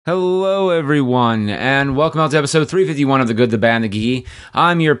Hello, everyone, and welcome out to episode 351 of The Good, the Bad, and the Geeky.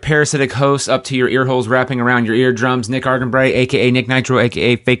 I'm your parasitic host, up to your ear holes, wrapping around your eardrums, Nick Arganbray, a.k.a. Nick Nitro,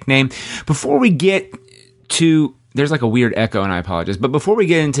 a.k.a. Fake Name. Before we get to... There's like a weird echo, and I apologize. But before we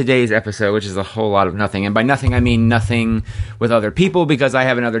get into today's episode, which is a whole lot of nothing, and by nothing I mean nothing with other people, because I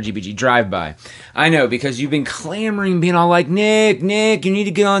have another GBG drive-by. I know, because you've been clamoring, being all like, Nick, you need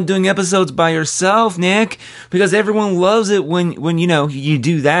to get on doing episodes by yourself, Nick, because everyone loves it when you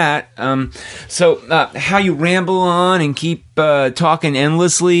do that. So how you ramble on and keep talking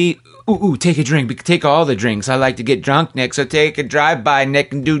endlessly. Ooh, take a drink. Take all the drinks. I like to get drunk, Nick, so take a drive-by,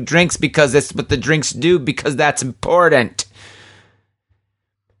 Nick, and do drinks because that's what the drinks do, because that's important.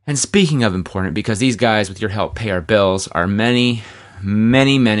 And speaking of important, because these guys, with your help, pay our bills, are many, large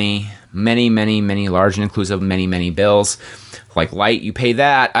and inclusive, many bills. Like light, you pay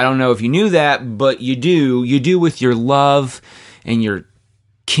that. I don't know if you knew that, but you do. You do with your love and your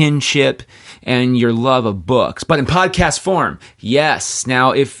kinship and your love of books, but in podcast form. Yes. Now,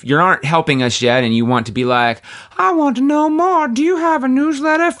 if you aren't helping us yet and you want to be like, I want to know more, do you have a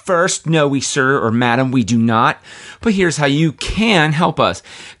newsletter? First, no, sir or madam, we do not. But here's how you can help us.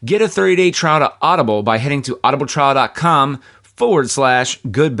 Get a 30-day trial to Audible by heading to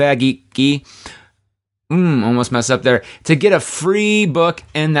audibletrial.com/goodbadgeeky. Almost messed up there. To get a free book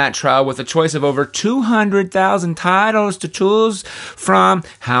in that trial with a choice of over 200,000 titles to choose from.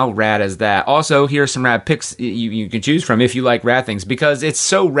 How rad is that? Also, here are some rad picks you can choose from if you like rad things, because it's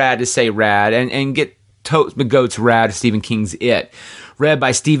so rad to say rad, and get the goats rad. Stephen King's It. Read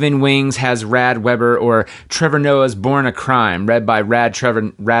by Stephen Wings has Rad Weber, or Trevor Noah's Born a Crime. Read by Rad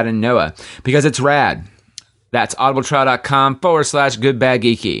and Noah, because it's rad. That's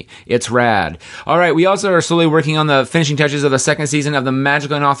audibletrial.com/goodbadgeeky. It's rad. All right, we also are slowly working on the finishing touches of the second season of the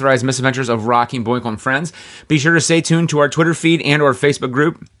magical and unauthorized misadventures of Rocky and Boinkle and Friends. Be sure to stay tuned to our Twitter feed and or Facebook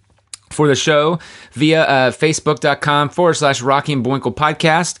group for the show via facebook.com/Rocky and Boinkle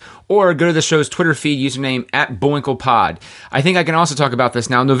Podcast, or go to the show's Twitter feed username @BoinklePod. I think I can also talk about this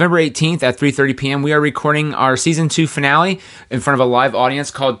now. November 18th at 3:30 p.m., we are recording our Season 2 finale in front of a live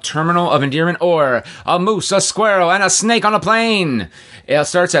audience called Terminal of Endearment, or A Moose, a Squirrel, and a Snake on a Plane. It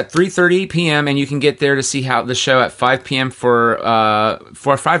starts at 3:30 p.m., and you can get there to see how the show at 5 p.m. for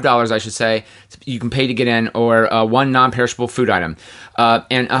 $5, I should say. You can pay to get in, or one non-perishable food item.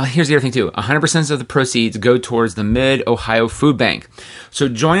 And here's the other thing, too. 100% of the proceeds go towards the Mid-Ohio Food Bank. So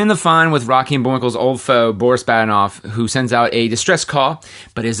join in the fun with Rocky and Boinkle's old foe, Boris Badenoff, who sends out a distress call.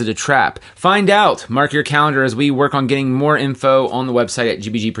 But is it a trap? Find out. Mark your calendar as we work on getting more info on the website at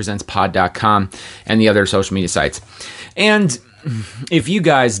gbgpresentspod.com and the other social media sites. And if you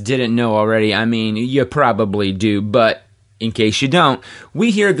guys didn't know already, I mean, you probably do, but in case you don't,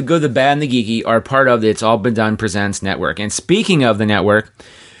 we here at The Good, the Bad, and the Geeky are part of the It's All Been Done Presents network. And speaking of the network,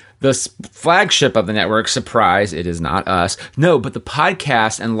 the flagship of the network, surprise, it is not us. No, but the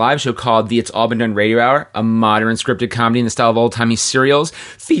podcast and live show called the It's All Been Done Radio Hour, a modern scripted comedy in the style of old-timey serials,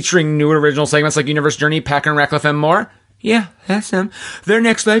 featuring new original segments like Universe Journey, Packer and Ratcliffe, and more. Yeah, that's them. Their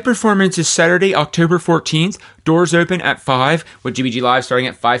next live performance is Saturday, October 14th. Doors open at 5, with GBG Live starting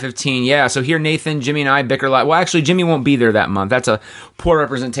at 5:15. Yeah, so here Nathan, Jimmy, and I bicker live. Well, actually, Jimmy won't be there that month. That's a poor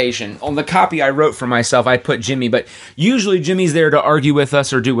representation. On the copy I wrote for myself, I put Jimmy, but usually Jimmy's there to argue with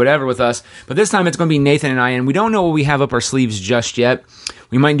us or do whatever with us. But this time it's going to be Nathan and I, and we don't know what we have up our sleeves just yet.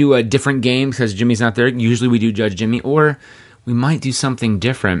 We might do a different game because Jimmy's not there. Usually we do Judge Jimmy, or we might do something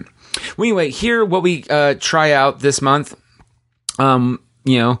different. Well, anyway, here what we try out this month, and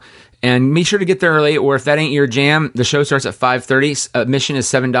make sure to get there early, or if that ain't your jam, the show starts at 5:30. Admission is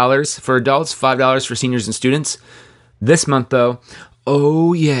 $7 for adults, $5 for seniors and students. This month, though,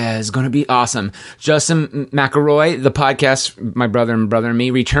 oh yeah, it's going to be awesome. Justin McElroy, the podcast, my brother and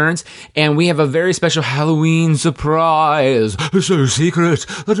me, returns, and we have a very special Halloween surprise. It's so secret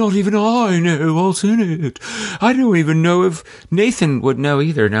that not even I know what's in it. I don't even know if Nathan would know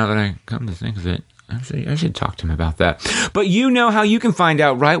either, now that I come to think of it. I should talk to him about that. But you know how you can find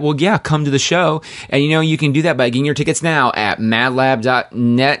out, right? Well, yeah, come to the show. And you can do that by getting your tickets now at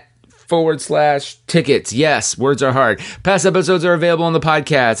madlab.net/tickets. Yes, words are hard. Past episodes are available on the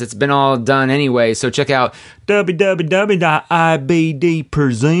podcast. It's been all done anyway. So check out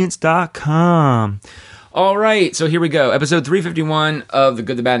www.ibdpresents.com. All right, so here we go. Episode 351 of The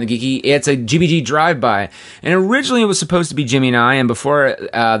Good, the Bad, and the Geeky. It's a GBG drive-by. And originally it was supposed to be Jimmy and I, and before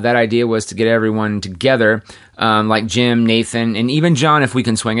that idea was to get everyone together, like Jim, Nathan, and even John if we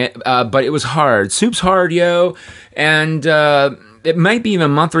can swing it. But it was hard. Soup's hard, yo. And it might be even a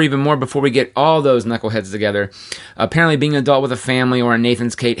month or even more before we get all those knuckleheads together. Apparently, being an adult with a family, or in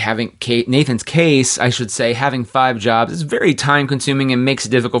Nathan's case, having 5 jobs is very time-consuming and makes it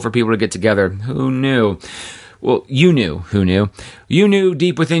difficult for people to get together. Who knew? Well, you knew. Who knew? You knew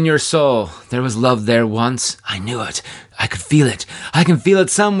deep within your soul. There was love there once. I knew it. I could feel it. I can feel it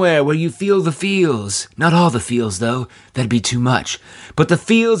somewhere where you feel the feels. Not all the feels, though. That'd be too much. But the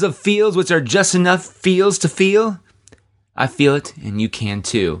feels of feels which are just enough feels to feel, I feel it, and you can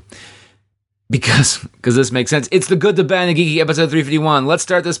too. Because this makes sense. It's the Good, the Bad, and the Geeky, episode 351. Let's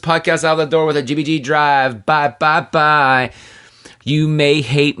start this podcast out the door with a GBG drive. Bye, bye, bye. You may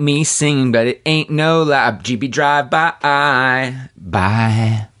hate me singing, but it ain't no lie. GB drive by.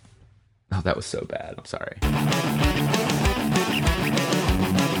 Bye. Oh, that was so bad. I'm sorry.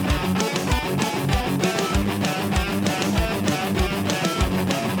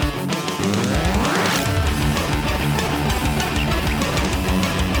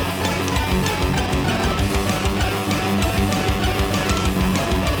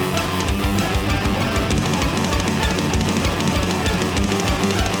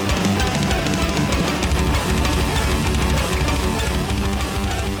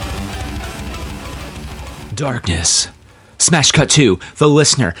 Darkness. Smash cut 2. The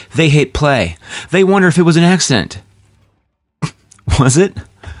listener. They hate play. They wonder if it was an accident. Was it?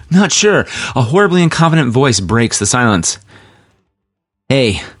 Not sure. A horribly incompetent voice breaks the silence.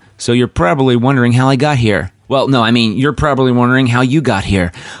 Hey, so you're probably wondering how I got here. Well, no, I mean, you're probably wondering how you got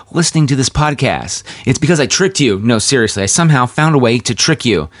here, listening to this podcast. It's because I tricked you. No, seriously, I somehow found a way to trick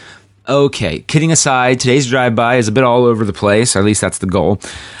you. Okay, kidding aside, today's drive-by is a bit all over the place. At least that's the goal.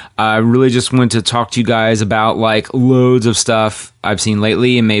 I really just wanted to talk to you guys about like loads of stuff I've seen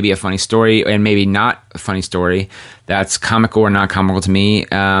lately, and maybe a funny story, and maybe not a funny story that's comical or not comical to me.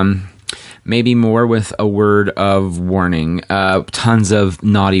 Maybe more with a word of warning. Tons of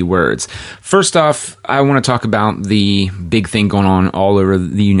naughty words. First off, I want to talk about the big thing going on all over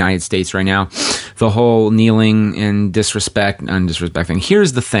the United States right now. The whole kneeling and disrespect thing.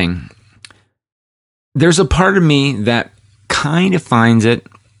 Here's the thing. There's a part of me that kind of finds it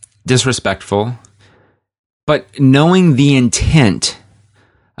disrespectful, but knowing the intent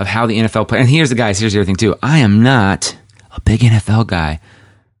of how the NFL play, and here's the other thing too. I am not a big NFL guy,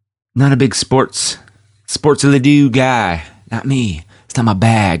 not a big sports of the do guy. Not me. It's not my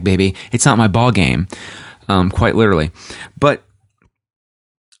bag, baby. It's not my ball game, quite literally. But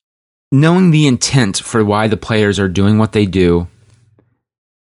knowing the intent for why the players are doing what they do,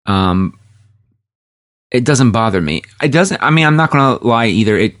 it doesn't bother me. It doesn't. I mean, I'm not going to lie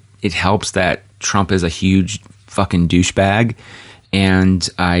either. It helps that Trump is a huge fucking douchebag, and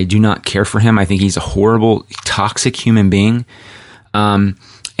I do not care for him. I think he's a horrible, toxic human being, and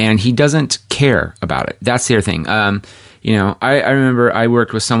he doesn't care about it. That's the other thing. I remember I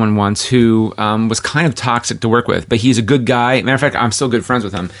worked with someone once who was kind of toxic to work with, but he's a good guy. Matter of fact, I'm still good friends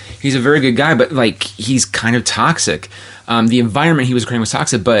with him. He's a very good guy, but like he's kind of toxic. The environment he was creating was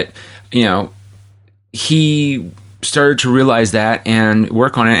toxic, but he started to realize that and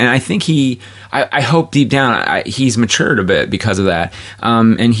work on it. And I think I hope deep down he's matured a bit because of that.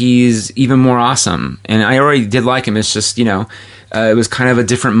 And he's even more awesome. And I already did like him. It's just, it was kind of a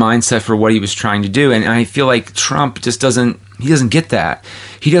different mindset for what he was trying to do. And I feel like Trump just doesn't get that.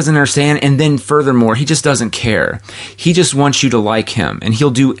 He doesn't understand. And then furthermore, he just doesn't care. He just wants you to like him, and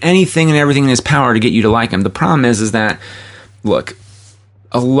he'll do anything and everything in his power to get you to like him. The problem is that, look,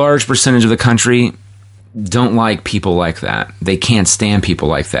 a large percentage of the country don't like people like that. They can't stand people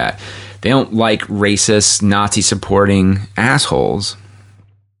like that. They don't like racist, Nazi-supporting assholes.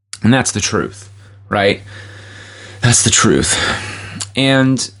 And that's the truth, right? That's the truth.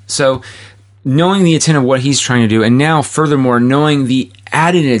 And so knowing the intent of what he's trying to do, and now furthermore, knowing the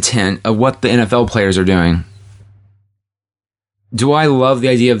added intent of what the NFL players are doing, do I love the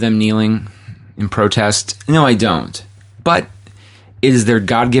idea of them kneeling in protest? No, I don't. But it is their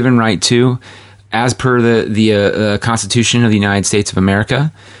God-given right to, as per the Constitution of the United States of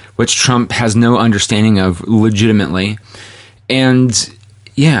America, which Trump has no understanding of legitimately. And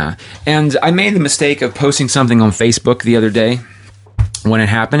yeah, and I made the mistake of posting something on Facebook the other day when it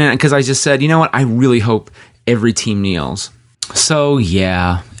happened, because I just said, you know what, I really hope every team kneels. So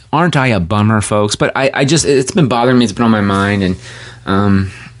yeah, aren't I a bummer, folks? But I just, it's been bothering me, it's been on my mind, and I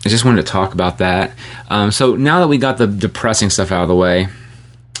just wanted to talk about that. So now that we got the depressing stuff out of the way,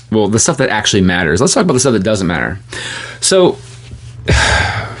 well, the stuff that actually matters. Let's talk about the stuff that doesn't matter. So,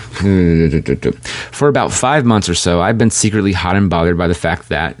 for about 5 months or so, I've been secretly hot and bothered by the fact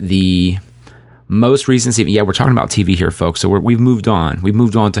that the most recent season, yeah, we're talking about TV here, folks, so we've moved on. We've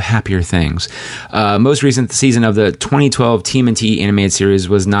moved on to happier things. Most recent season of the 2012 TMNT animated series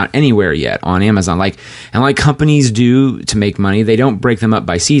was not anywhere yet on Amazon. Like companies do to make money, they don't break them up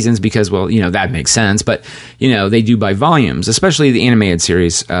by seasons because, well, that makes sense, but, they do by volumes, especially the animated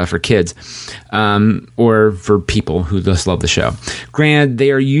series for kids or for people who just love the show. Granted,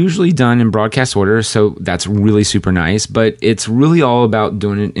 they are usually done in broadcast order, so that's really super nice, but it's really all about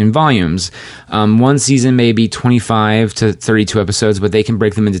doing it in volumes. One season may be 25 to 32 episodes, but they can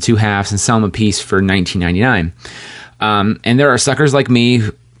break them into two halves and sell them a piece for $19.99. And there are suckers like me.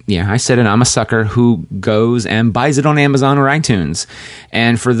 Yeah, I said it. I'm a sucker who goes and buys it on Amazon or iTunes.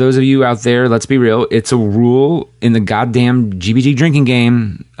 And for those of you out there, let's be real. It's a rule in the goddamn GBG drinking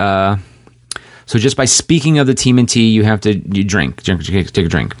game. So just by speaking of the TMNT, you have to take a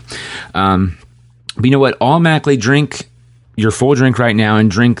drink. But you know what? Automatically drink your full drink right now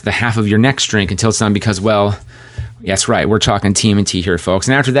and drink the half of your next drink until it's done because, well, that's right. We're talking TMNT here, folks.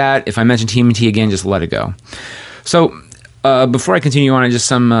 And after that, if I mention TMNT again, just let it go. So before I continue on, just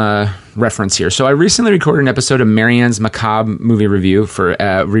some reference here. So I recently recorded an episode of Marianne's Macabre movie review for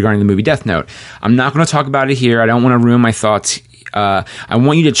regarding the movie Death Note. I'm not going to talk about it here. I don't want to ruin my thoughts. I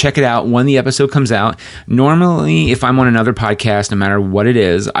want you to check it out when the episode comes out. Normally, if I'm on another podcast, no matter what it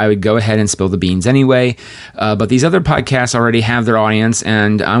is, I would go ahead and spill the beans anyway. But these other podcasts already have their audience,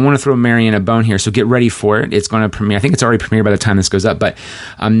 and I want to throw Marianne a bone here, so get ready for it. It's going to premiere. I think it's already premiered by the time this goes up. But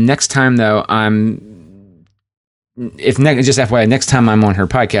next time, though, just FYI, next time I'm on her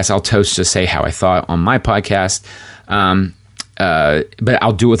podcast, I'll toast to say how I thought on my podcast. But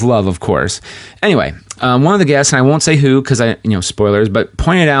I'll do it with love, of course. Anyway, one of the guests, and I won't say who because spoilers, but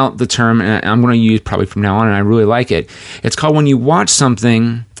pointed out the term, and I'm going to use probably from now on, and I really like it. It's called when you watch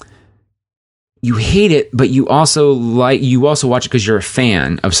something, you hate it, but you also watch it because you're a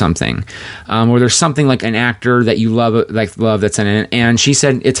fan of something, or there's something like an actor that you love that's in it. And she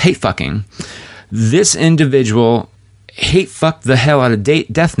said it's hate fucking. This individual hate fucked the hell out of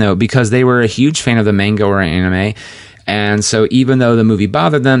Death Note because they were a huge fan of the manga or anime. And so even though the movie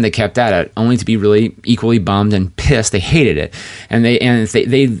bothered them, they kept at it, only to be really equally bummed and pissed. They hated it. And they I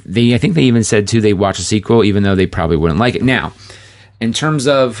think they even said, too, they watched a sequel, even though they probably wouldn't like it. Now, in terms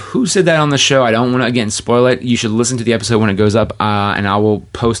of who said that on the show, I don't want to, again, spoil it. You should listen to the episode when it goes up, and I will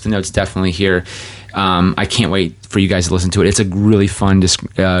post the notes definitely here. I can't wait for you guys to listen to it. It's a really fun,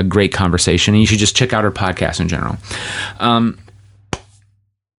 great conversation, and you should just check out our podcast in general.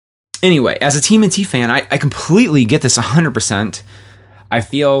 Anyway, as a TMNT fan, I completely get this 100%. I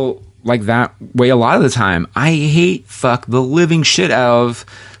feel like that way a lot of the time. I hate fuck the living shit out of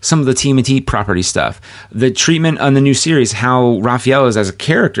some of the TMNT property stuff. The treatment on the new series, how Raphael is as a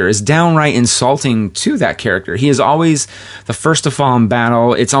character, is downright insulting to that character. He is always the first to fall in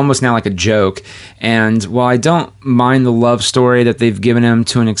battle. It's almost now like a joke. And while I don't mind the love story that they've given him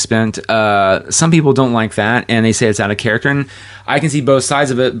to an extent, some people don't like that, and they say it's out of character. And I can see both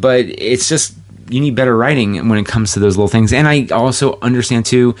sides of it, but it's just, you need better writing when it comes to those little things. And I also understand,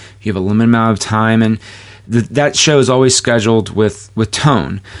 too, you have a limited amount of time, and that show is always scheduled with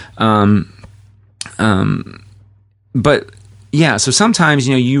tone. But yeah, so sometimes,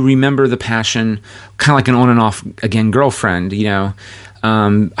 you remember the passion, kind of like an on and off, again, girlfriend,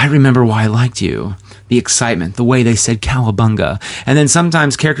 I remember why I liked you. The excitement, the way they said cowabunga. And then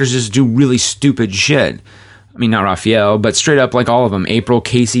sometimes characters just do really stupid shit. I mean, not Raphael, but straight up like all of them. April,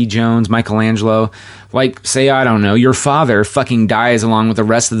 Casey, Jones, Michelangelo. Like, say, I don't know, your father fucking dies along with the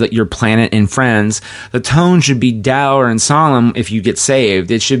rest of your planet and friends. The tone should be dour and solemn if you get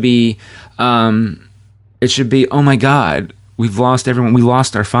saved. It should be, oh my God, we've lost everyone. We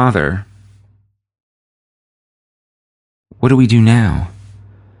lost our father. What do we do now?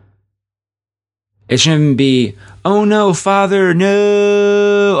 It shouldn't be, oh no, father,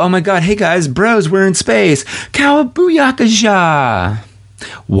 no. Oh my God, hey guys, bros, we're in space. Kawabooyakasha.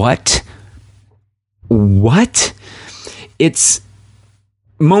 What? It's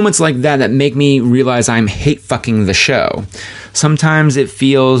moments like that make me realize I'm hate fucking the show. Sometimes it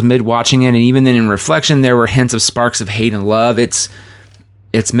feels mid watching it, and even then in reflection, there were hints of sparks of hate and love. It's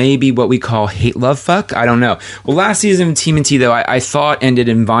maybe what we call hate love fuck. I don't know. Well, last season of TMNT, though, I thought ended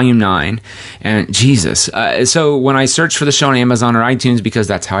in volume 9. And Jesus. So when I searched for the show on Amazon or iTunes, because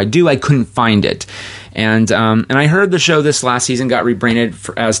that's how I do, I couldn't find it. And I heard the show this last season got rebranded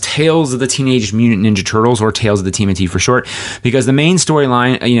as Tales of the Teenage Mutant Ninja Turtles, or Tales of the TMNT for short, because the main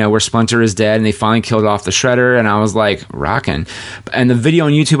storyline, where Splinter is dead and they finally killed off the Shredder, and I was like, rockin'. And the video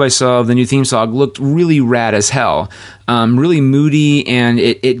on YouTube I saw of the new theme song looked really rad as hell, really moody, and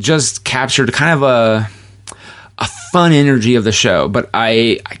it just captured kind of a fun energy of the show. But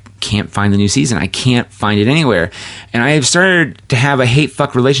I can't find the new season. I can't find it anywhere. And I have started to have a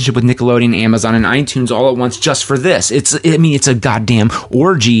hate-fuck relationship with Nickelodeon, Amazon, and iTunes all at once just for this. It's a goddamn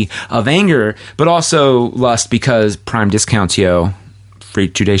orgy of anger, but also lust because Prime discounts, yo. Free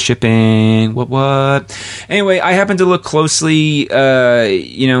 2-day shipping. What? Anyway, I happened to look closely,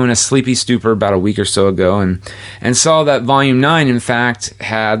 in a sleepy stupor about a week or so ago and saw that Volume 9, in fact,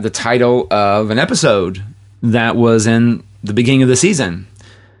 had the title of an episode that was in the beginning of the season.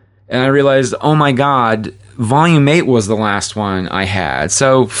 And I realized, oh my God, Volume 8 was the last one I had.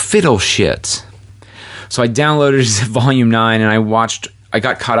 So, fiddle shit. So I downloaded Volume 9 and I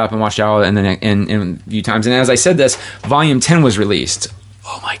got caught up and watched all of it in a few times. And as I said this, Volume 10 was released.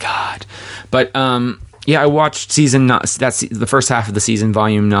 Oh my God. But, I watched that's the first half of the season,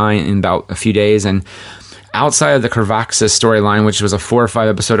 Volume 9, in about a few days. And outside of the Carvaxis storyline, which was a 4 or 5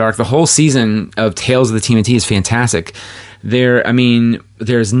 episode arc, the whole season of Tales of the TMNT is fantastic.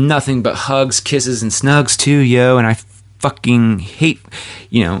 There's nothing but hugs, kisses, and snugs too, yo. And I fucking hate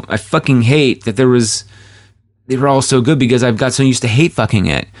that they were all so good because I've got so used to hate fucking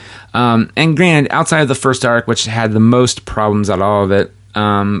it. And granted, outside of the first arc, which had the most problems out of all of it,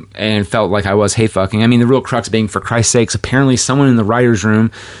 and felt like I was hate fucking. I mean, the real crux being, for Christ's sakes, apparently someone in the writer's room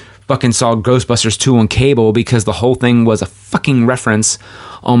fucking saw Ghostbusters 2 on cable because the whole thing was a fucking reference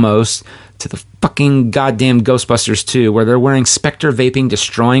almost to the fucking goddamn Ghostbusters 2, where they're wearing Spectre vaping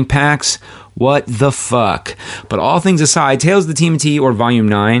destroying packs. What the fuck? But all things aside, Tales of the TMNT, or Volume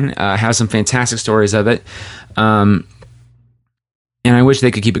 9, has some fantastic stories of it. And I wish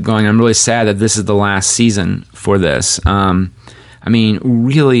they could keep it going. I'm really sad that this is the last season for this.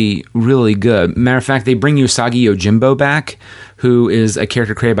 Really, really good. Matter of fact, they bring Usagi Yojimbo back, who is a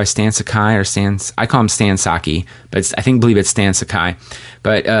character created by Stan Sakai, I call him Stan Saki, but I believe it's Stan Sakai.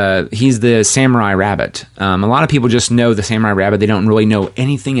 But he's the Samurai Rabbit. A lot of people just know the Samurai Rabbit. They don't really know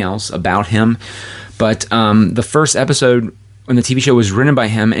anything else about him. But the first episode when the TV show was written by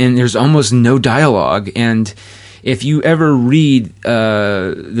him, and there's almost no dialogue. And if you ever read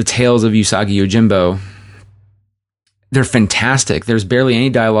the tales of Usagi Yojimbo, they're fantastic. There's barely any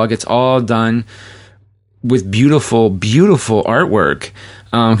dialogue. It's all done with beautiful, beautiful artwork,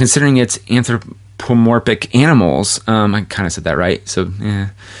 considering it's anthropomorphic animals. I kind of said that right. So, yeah.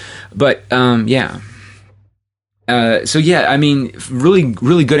 But, yeah. Really,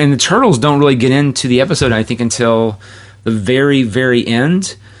 really good. And the turtles don't really get into the episode, I think, until the very, very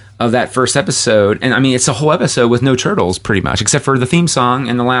end of that first episode. And, it's a whole episode with no turtles, pretty much, except for the theme song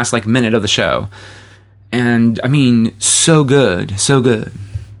and the last, minute of the show. And, so good. So good.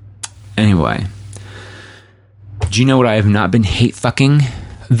 Anyway. Do you know what I have not been hate fucking?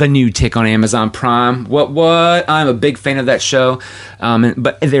 The New Tick on Amazon Prime. What? I'm a big fan of that show.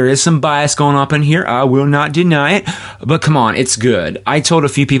 But there is some bias going up in here. I will not deny it. But come on, it's good. I told a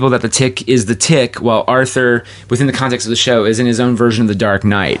few people that the Tick is the Tick, while Arthur, within the context of the show, is in his own version of the Dark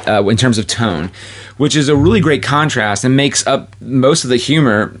Knight, in terms of tone, which is a really great contrast and makes up most of the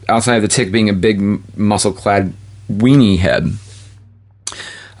humor outside of the Tick being a big, muscle-clad weenie head.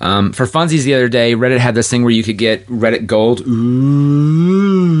 For funsies the other day, Reddit had this thing where you could get Reddit Gold.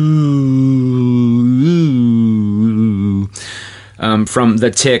 From the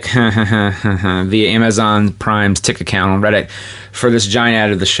Tick via Amazon Prime's Tick account on Reddit for this giant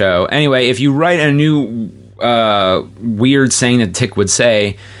ad of the show. Anyway, if you write a new weird saying that Tick would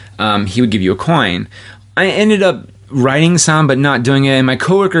say, he would give you a coin. I ended up writing some, but not doing it. And my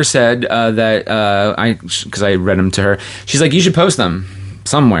coworker said because I read them to her, she's like, you should post them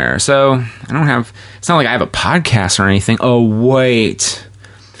somewhere. So it's not like I have a podcast or anything. Oh, wait.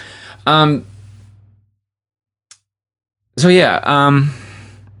 So yeah.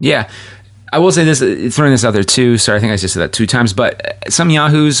 I will say this, throwing this out there too. Sorry, I think I just said that 2 times, but some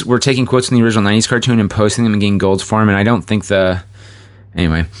yahoos were taking quotes from the original 90s cartoon and posting them and getting golds for them. And I don't think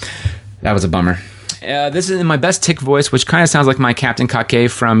anyway, that was a bummer. This is in my best Tick voice, which kind of sounds like my Captain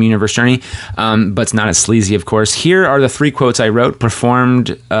Kake from Universe Journey, but it's not as sleazy, of course. Here are the 3 quotes I wrote, performed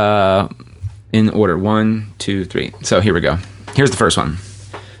in order. 1, 2, 3. So here we go. Here's the first one.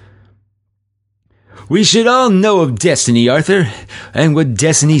 We should all know of Destiny, Arthur. And when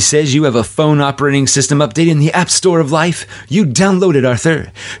Destiny says you have a phone operating system update in the App Store of life, you download it,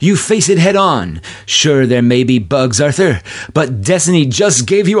 Arthur. You face it head on. Sure, there may be bugs, Arthur, but Destiny just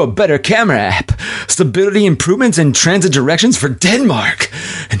gave you a better camera app, stability improvements, and transit directions for Denmark.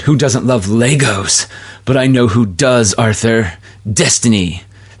 And who doesn't love Legos? But I know who does, Arthur. Destiny.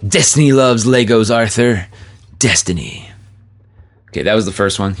 Destiny loves Legos, Arthur. Destiny. Okay, that was the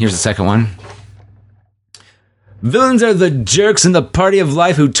first one. Here's the second one. Villains are the jerks in the party of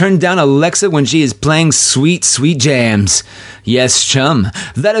life who turn down Alexa when she is playing sweet, sweet jams. Yes, chum,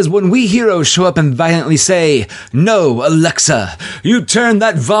 that is when we heroes show up and violently say, "No, Alexa, you turn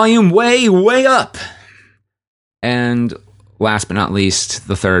that volume way, way up." And last but not least,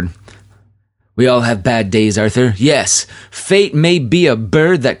 the third. We all have bad days, Arthur. Yes, fate may be a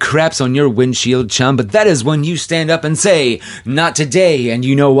bird that craps on your windshield, chum, but that is when you stand up and say, "Not today," and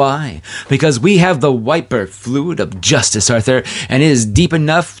you know why? Because we have the wiper fluid of justice, Arthur, and it is deep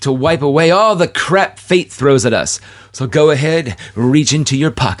enough to wipe away all the crap fate throws at us. So go ahead, reach into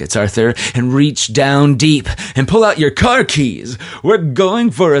your pockets, Arthur, and reach down deep and pull out your car keys. We're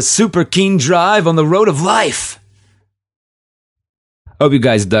going for a super keen drive on the road of life. Hope you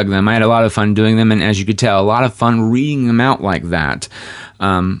guys dug them. I had a lot of fun doing them, and as you could tell, a lot of fun reading them out like that.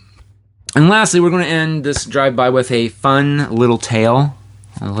 And lastly, we're going to end this drive-by with a fun little tale.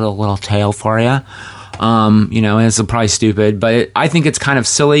 A little tale for you. It's probably stupid, but I think it's kind of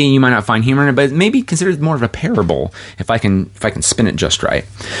silly, and you might not find humor in it, but maybe considered more of a parable if I can spin it just right.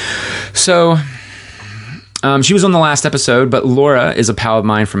 So... she was on the last episode, but Laura is a pal of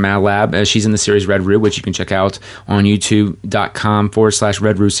mine from Mad Lab. She's in the series Red Roo, which you can check out on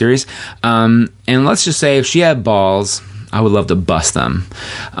youtube.com/Red Roo series. And let's just say if she had balls, I would love to bust them.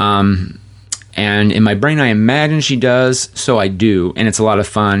 And in my brain, I imagine she does, so I do. And it's a lot of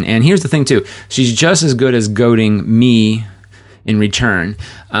fun. And here's the thing, too. She's just as good as goading me in return.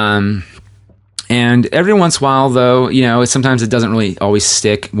 And every once in a while, though, sometimes it doesn't really always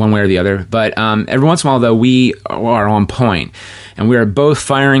stick one way or the other. But every once in a while, though, we are on point. And we are both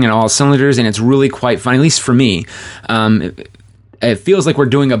firing in all cylinders, and it's really quite fun, at least for me. It feels like we're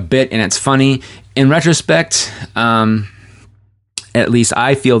doing a bit, and it's funny. In retrospect, at least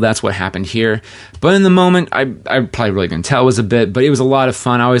I feel that's what happened here. But in the moment, I probably really couldn't tell it was a bit, but it was a lot of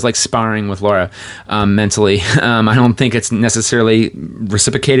fun. I always like sparring with Laura mentally. I don't think it's necessarily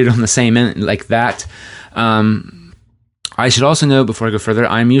reciprocated on the same end like that. I should also note, before I go further,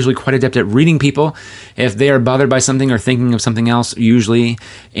 I'm usually quite adept at reading people. If they are bothered by something or thinking of something else, usually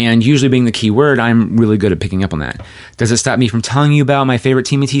being the key word, I'm really good at picking up on that. Does it stop me from telling you about my favorite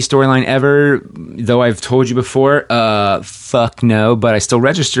TMNT storyline ever, though I've told you before? Fuck no, but I still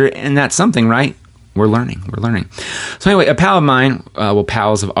register, and that's something, right? We're learning. So anyway, a pal of mine,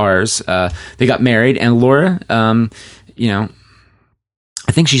 pals of ours, they got married, and Laura,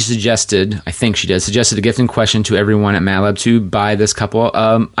 I think she suggested a gift in question to everyone at Mad Lab to buy this couple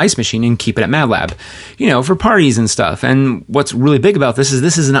ice machine and keep it at Mad Lab, for parties and stuff. And what's really big about this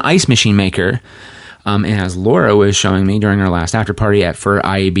is an ice machine maker. And as Laura was showing me during our last after party for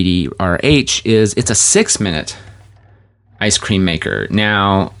IABDRH, it's a 6-minute ice cream maker.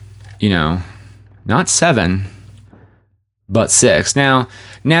 Now, not 7, but 6. Now,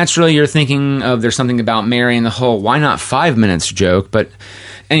 naturally, you're thinking there's something about Mary and the whole why not 5 minutes joke, but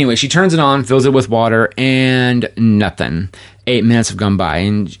anyway, she turns it on, fills it with water, and nothing. 8 minutes have gone by,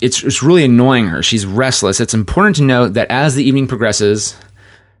 and it's really annoying her. She's restless. It's important to note that as the evening progresses,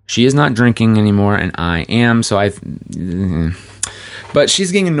 she is not drinking anymore, and I am, but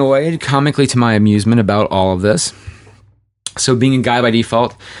she's getting annoyed, comically to my amusement, about all of this. So being a guy by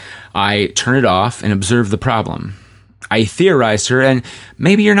default, I turn it off and observe the problem. I theorized her, and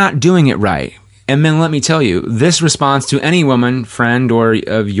maybe you're not doing it right. And then let me tell you, this response to any woman, friend, or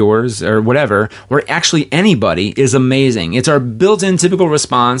of yours, or whatever, or actually anybody, is amazing. It's our built-in typical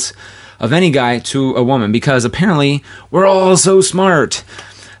response of any guy to a woman, because apparently we're all so smart.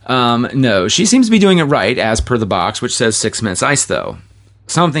 No, she seems to be doing it right, as per the box, which says 6 minutes ice, though.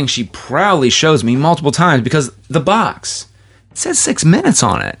 Something she proudly shows me multiple times, because the box, it says 6 minutes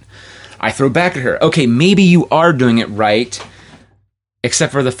on it. I throw back at her, okay, maybe you are doing it right,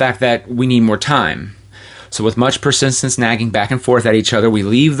 except for the fact that we need more time. So with much persistence, nagging back and forth at each other, we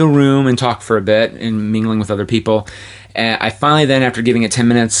leave the room and talk for a bit and mingling with other people. And I finally then, after giving it 10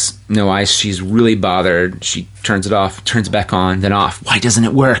 minutes, no ice, she's really bothered. She turns it off, turns it back on, then off. Why doesn't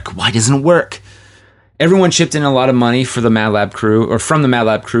it work? Everyone chipped in a lot of money for the Mad Lab crew, or from the Mad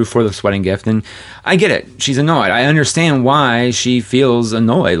Lab crew, for the sweating gift, and I get it. She's annoyed. I understand why she feels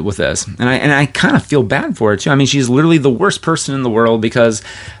annoyed with this, and I kind of feel bad for her too. I mean, she's literally the worst person in the world, because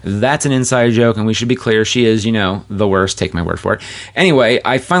that's an inside joke, and we should be clear, she is, the worst. Take my word for it. Anyway,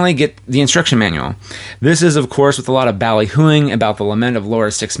 I finally get the instruction manual. This is, of course, with a lot of ballyhooing about the lament of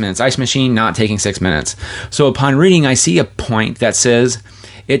Laura's 6 minutes ice machine not taking 6 minutes. So upon reading, I see a point that says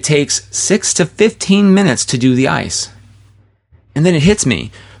it takes 6 to 15 minutes to do the ice. And then it hits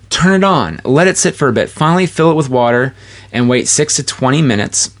me. Turn it on. Let it sit for a bit. Finally fill it with water and wait 6 to 20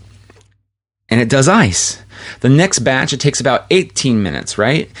 minutes. And it does ice. The next batch, it takes about 18 minutes,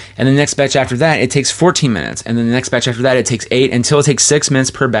 right? And the next batch after that, it takes 14 minutes. And then the next batch after that, it takes 8 until it takes 6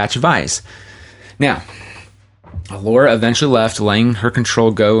 minutes per batch of ice. Now, Laura eventually left, letting her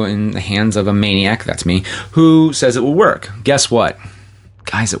control go in the hands of a maniac, that's me, who says it will work. Guess what?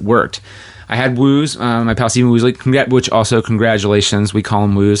 Guys, it worked. I had Woos, my pal Stephen Woosley, which also congratulations, we call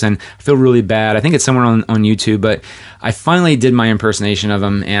him Woos, and I feel really bad. I think it's somewhere on YouTube, but I finally did my impersonation of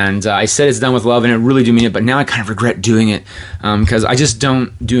him, and I said it's done with love, and I really do mean it, but now I kind of regret doing it, because I just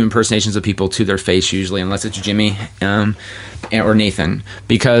don't do impersonations of people to their face usually, unless it's Jimmy or Nathan,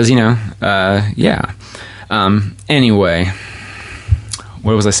 because, yeah. Anyway,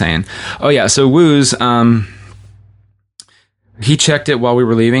 what was I saying? Oh, yeah, so Woos... he checked it while we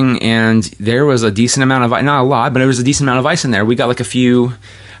were leaving, and there was a decent amount of ice. Not a lot, but there was a decent amount of ice in there. We got like a few,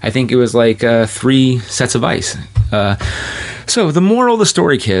 I think it was like 3 sets of ice. So the moral of the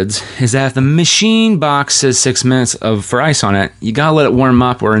story, kids, is that if the machine box says 6 minutes for ice on it, you gotta let it warm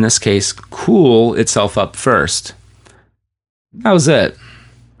up, or in this case, cool itself up first. That was it.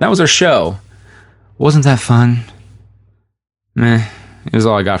 That was our show. Wasn't that fun? Meh. It was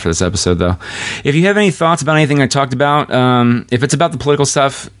all I got for this episode, though. If you have any thoughts about anything I talked about, if it's about the political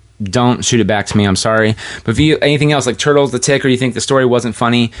stuff, don't shoot it back to me. I'm sorry. But if you anything else like Turtles, The Tick, or you think the story wasn't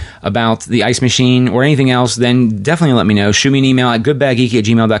funny about the ice machine or anything else, then definitely let me know. Shoot me an email at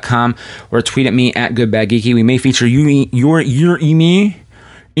goodbadgeeky@gmail.com or tweet at me at goodbadgeeky. We may feature your email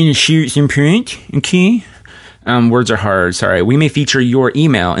in a shoot some print. Okay? Words are hard. Sorry. We may feature your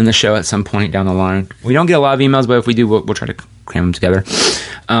email in the show at some point down the line. We don't get a lot of emails, but if we do, we'll try to cram them together.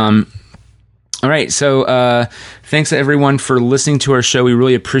 All right. So, thanks everyone for listening to our show. We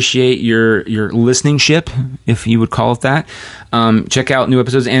really appreciate your listening-ship, if you would call it that. Check out new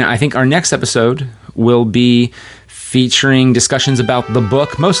episodes. And I think our next episode will be featuring discussions about the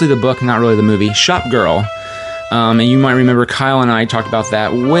book, mostly the book, not really the movie, Shop Girl. And you might remember Kyle and I talked about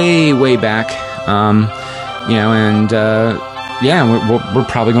that way back. Yeah, we're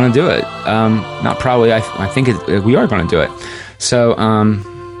probably going to do it. Not probably. I think we are going to do it. So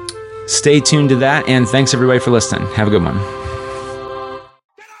stay tuned to that, and thanks everybody for listening. Have a good one. Get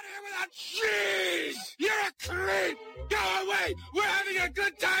out of here without cheese! You're a creep! Go away! We're having a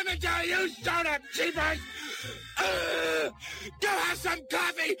good time until you start up, cheapers! Go have some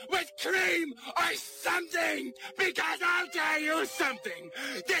coffee with cream or something! Because I'll tell you something!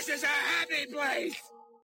 This is a happy place!